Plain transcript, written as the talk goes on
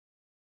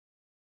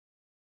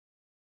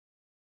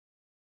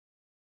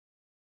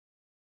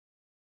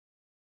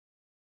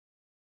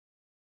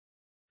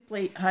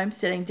Simply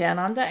Homesteading Down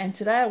Under, and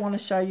today I want to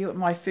show you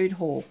my food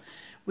haul.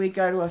 We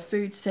go to a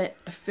food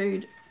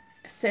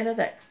centre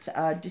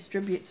that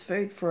distributes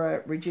food for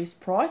a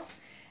reduced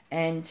price,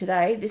 and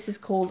today this is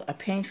called a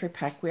pantry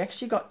pack. We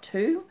actually got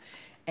two,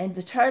 and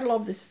the total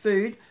of this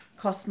food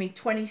cost me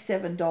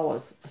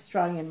 $27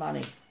 Australian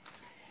money.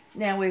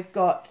 Now we've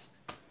got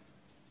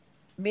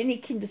mini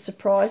Kinder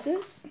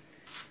Surprises,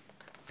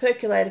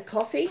 percolated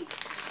coffee,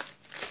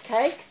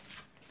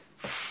 cakes,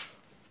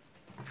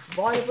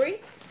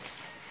 Vita-Brits,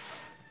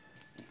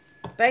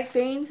 baked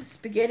beans,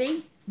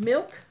 spaghetti,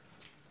 milk,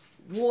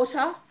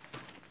 water.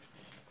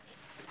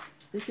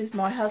 This is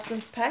my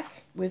husband's pack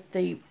with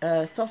the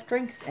soft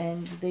drinks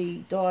and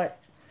the diet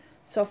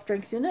soft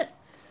drinks in it.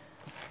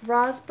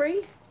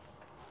 Raspberry.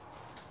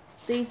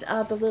 These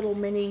are the little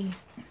mini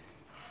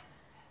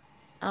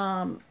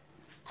El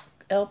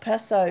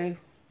Paso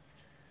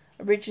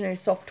original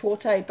soft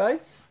torte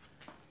boats.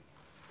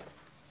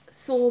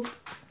 Sorb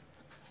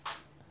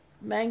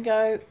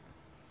mango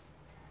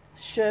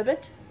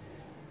sherbet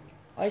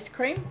ice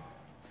cream.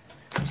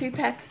 2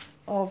 packs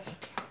of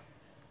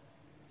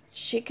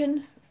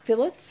chicken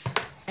fillets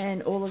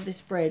and all of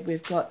this bread.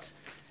 We've got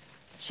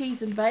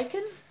cheese and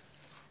bacon,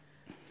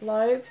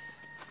 loaves.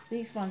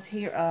 These ones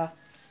here are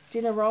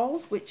dinner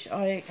rolls, which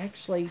I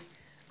actually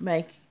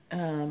make.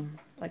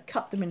 I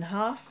cut them in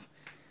half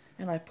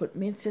and I put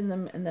mince in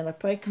them, and then I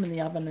bake them in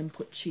the oven and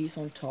put cheese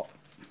on top.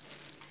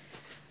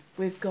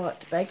 We've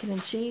got bacon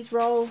and cheese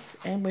rolls,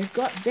 and we've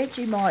got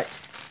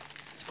Vegemite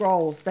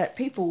scrolls that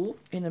people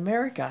in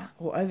America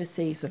or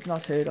overseas have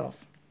not heard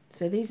of.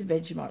 So these are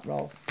Vegemite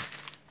rolls.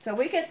 So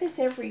we get this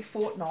every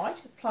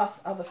fortnight,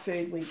 plus other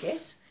food we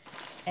get,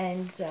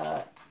 and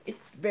it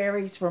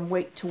varies from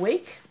week to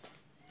week.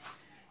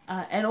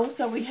 And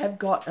also we have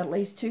got at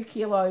least 2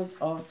 kilos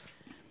of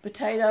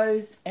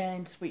potatoes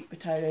and sweet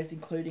potatoes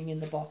including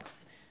in the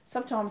box.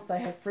 Sometimes they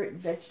have fruit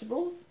and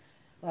vegetables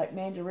like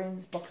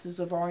mandarins, boxes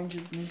of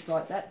oranges and things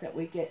like that that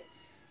we get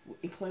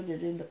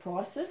included in the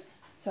prices.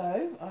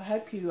 So I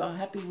hope you are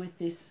happy with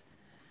this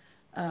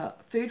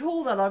food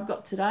haul that I've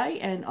got today,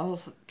 and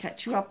I'll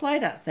catch you up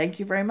later. Thank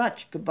you very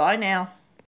much. Goodbye now.